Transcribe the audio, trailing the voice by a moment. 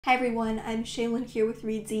Hi everyone, I'm Shaylin here with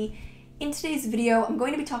Reedsy. In today's video, I'm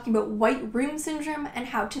going to be talking about white room syndrome and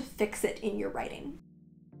how to fix it in your writing.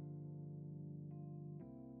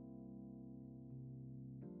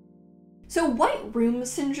 So white room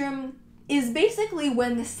syndrome is basically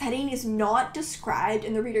when the setting is not described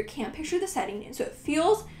and the reader can't picture the setting, and so it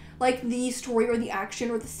feels like the story or the action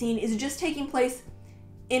or the scene is just taking place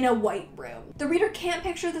in a white room. The reader can't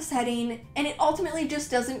picture the setting, and it ultimately just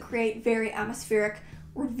doesn't create very atmospheric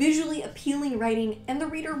or visually appealing writing, and the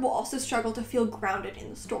reader will also struggle to feel grounded in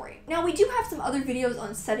the story. Now, we do have some other videos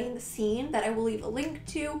on setting the scene that I will leave a link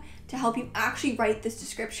to help you actually write this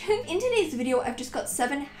description. In today's video, I've just got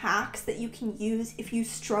 7 hacks that you can use if you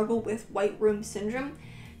struggle with white room syndrome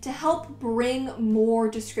to help bring more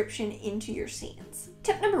description into your scenes.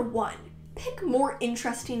 Tip number 1, pick more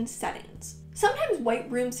interesting settings. Sometimes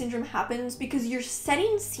white room syndrome happens because you're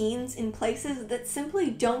setting scenes in places that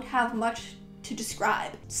simply don't have much to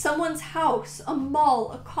describe. Someone's house, a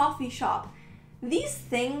mall, a coffee shop. These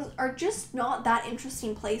things are just not that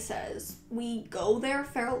interesting places. We go there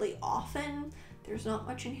fairly often. There's not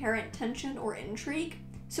much inherent tension or intrigue.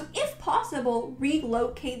 So if possible,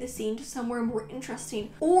 relocate the scene to somewhere more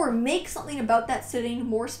interesting or make something about that setting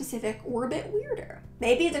more specific or a bit weirder.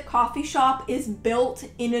 Maybe the coffee shop is built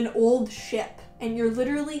in an old ship and you're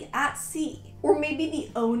literally at sea. Or maybe the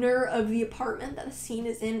owner of the apartment that the scene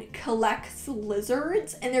is in collects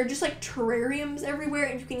lizards and they're just like terrariums everywhere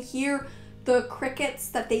and you can hear the crickets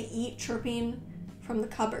that they eat chirping from the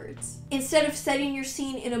cupboards. Instead of setting your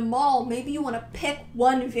scene in a mall, maybe you want to pick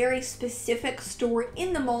one very specific store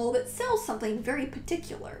in the mall that sells something very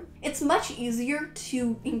particular. It's much easier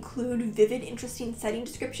to include vivid, interesting setting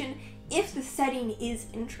description if the setting is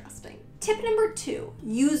interesting. Tip number 2,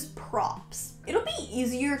 use props. It'll be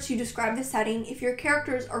easier to describe the setting if your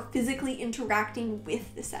characters are physically interacting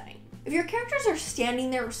with the setting. If your characters are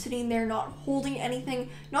standing there or sitting there, not holding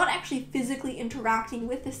anything, not actually physically interacting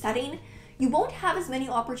with the setting, you won't have as many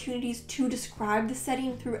opportunities to describe the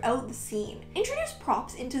setting throughout the scene. Introduce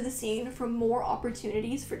props into the scene for more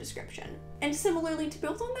opportunities for description. And similarly, to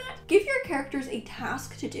build on that, give your characters a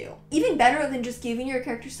task to do. Even better than just giving your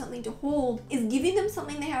characters something to hold is giving them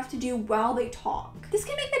something they have to do while they talk. This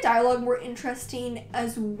can make the dialogue more interesting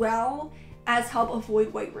as well as help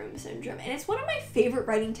avoid white room syndrome. And it's one of my favorite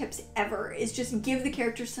writing tips ever, is just give the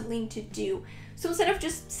characters something to do. So instead of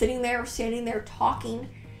just sitting there or standing there talking,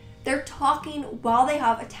 they're talking while they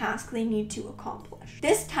have a task they need to accomplish.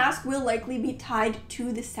 This task will likely be tied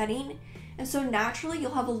to the setting, and so naturally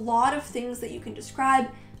you'll have a lot of things that you can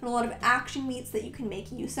describe and a lot of action beats that you can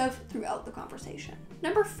make use of throughout the conversation.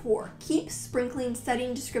 Number 4, keep sprinkling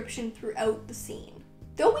setting description throughout the scene.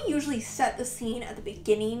 Though we usually set the scene at the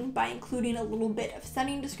beginning by including a little bit of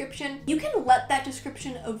setting description, you can let that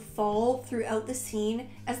description evolve throughout the scene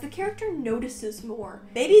as the character notices more.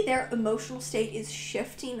 Maybe their emotional state is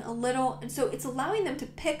shifting a little, and so it's allowing them to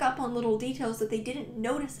pick up on little details that they didn't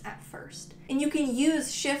notice at first. And you can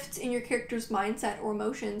use shifts in your character's mindset or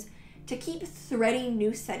emotions to keep threading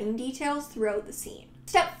new setting details throughout the scene.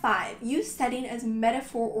 Step 5, use setting as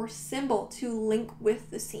metaphor or symbol to link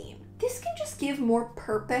with the scene. This can just give more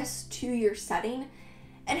purpose to your setting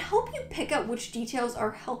and help you pick out which details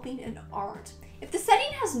are helping and aren't. If the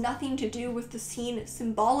setting has nothing to do with the scene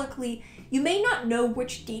symbolically, you may not know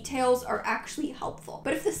which details are actually helpful.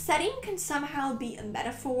 But if the setting can somehow be a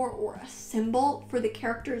metaphor or a symbol for the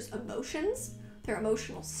character's emotions, their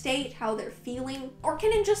emotional state, how they're feeling, or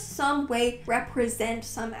can in just some way represent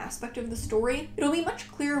some aspect of the story, it'll be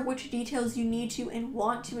much clearer which details you need to and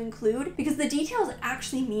want to include because the details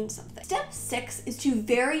actually mean something. Step 6 is to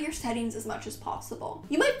vary your settings as much as possible.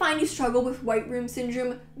 You might find you struggle with white room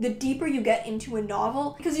syndrome the deeper you get into a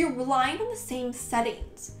novel because you're relying on the same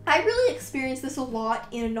settings. I really experienced this a lot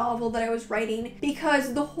in a novel that I was writing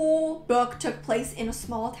because the whole book took place in a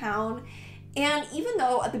small town. And even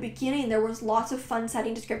though at the beginning there was lots of fun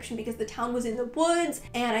setting description because the town was in the woods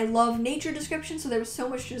and I love nature description, so there was so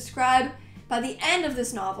much to describe, by the end of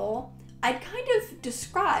this novel, I'd kind of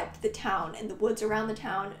described the town and the woods around the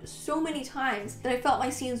town so many times that I felt my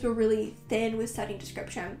scenes were really thin with setting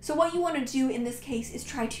description. So what you want to do in this case is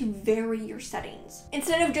try to vary your settings.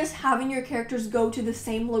 Instead of just having your characters go to the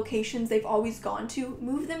same locations they've always gone to,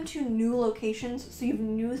 move them to new locations so you have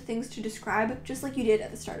new things to describe, just like you did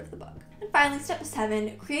at the start of the book. And finally, step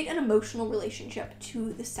 7, create an emotional relationship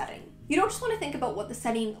to the setting. You don't just want to think about what the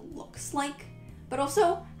setting looks like, but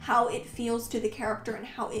also how it feels to the character and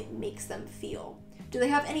how it makes them feel. Do they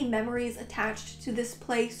have any memories attached to this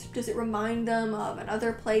place? Does it remind them of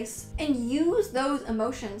another place? And use those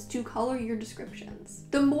emotions to color your descriptions.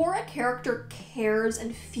 The more a character cares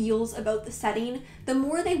and feels about the setting, the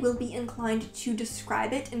more they will be inclined to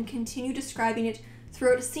describe it and continue describing it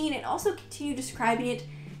throughout a scene, and also continue describing it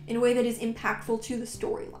in a way that is impactful to the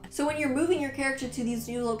storyline. So when you're moving your character to these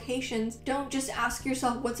new locations, don't just ask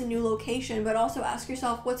yourself what's a new location, but also ask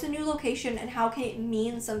yourself what's a new location and how can it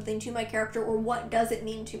mean something to my character, or what does it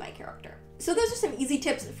mean to my character. So those are some easy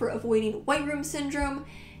tips for avoiding white room syndrome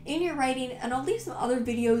in your writing, and I'll leave some other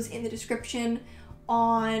videos in the description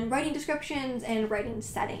on writing descriptions and writing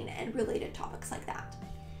setting and related topics like that.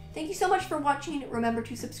 Thank you so much for watching. Remember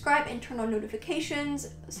to subscribe and turn on notifications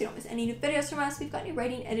so you don't miss any new videos from us. We've got new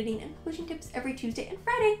writing, editing, and publishing tips every Tuesday and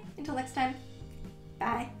Friday. Until next time,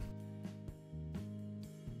 bye.